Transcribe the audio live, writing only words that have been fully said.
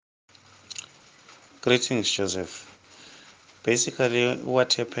Greetings, Joseph. Basically,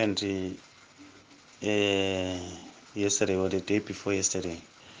 what happened yesterday or the day before yesterday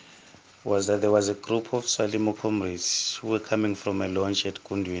was that there was a group of Swalimo comrades who were coming from a launch at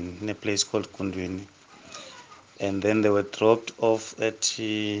Kundwini, in a place called Kundwini, and then they were dropped off at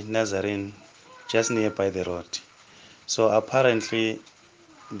Nazarene, just nearby the road. So apparently,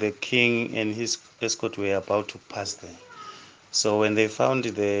 the king and his escort were about to pass there. So when they found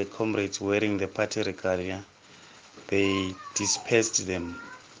the comrades wearing the party regalia, they dispersed them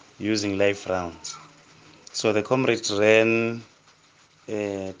using live rounds. So the comrades ran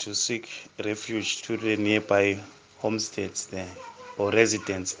to seek refuge to the nearby homesteads there, or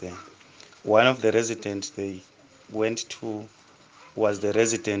residents there. One of the residents they went to was the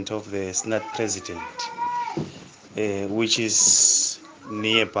resident of the SNAT President, which is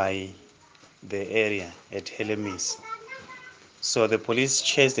nearby the area at Helemisi. So the police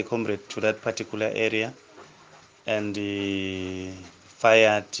chased the comrade to that particular area and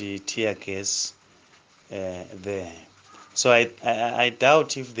fired tear gas there. So I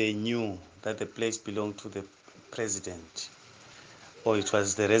doubt if they knew that the place belonged to the president or it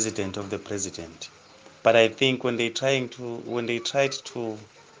was the resident of the president. But I think when they tried to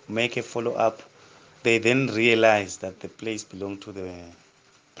make a follow up, they then realized that the place belonged to the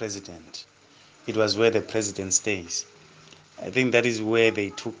president. It was where the president stays. I think that is where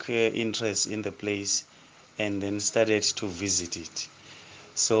they took interest in the place and then started to visit it.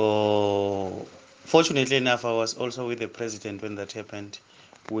 So, fortunately enough, I was also with the president when that happened.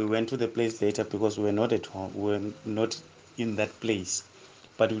 We went to the place later because we were not at home, we were not in that place.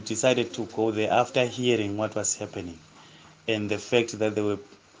 But we decided to go there after hearing what was happening and the fact that there were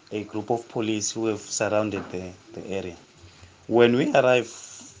a group of police who have surrounded the area. When we arrived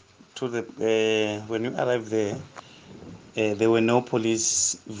there were no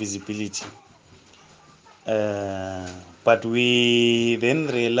police visibility. But we then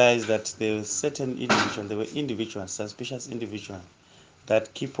realized that there were individuals, suspicious individuals,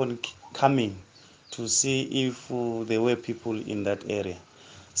 that keep on coming to see if there were people in that area.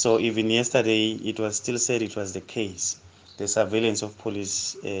 So even yesterday, it was still said it was the case, the surveillance of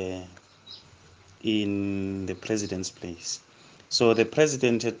police in the president's place. So the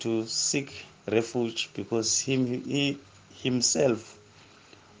president had to seek refuge because he himself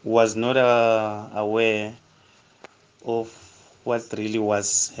was not aware of what really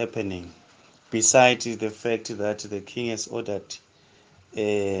was happening, besides the fact that the king has ordered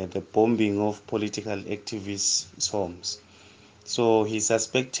the bombing of political activists' homes. So he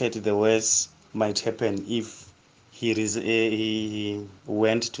suspected the worst might happen if he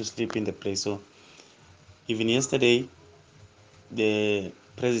went to sleep in the place. So even yesterday, the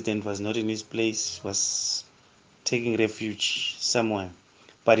president was not in his place, was taking refuge somewhere.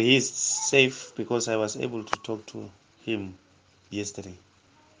 But he is safe because I was able to talk to him yesterday.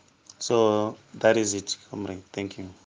 So that is it, comrade. Thank you.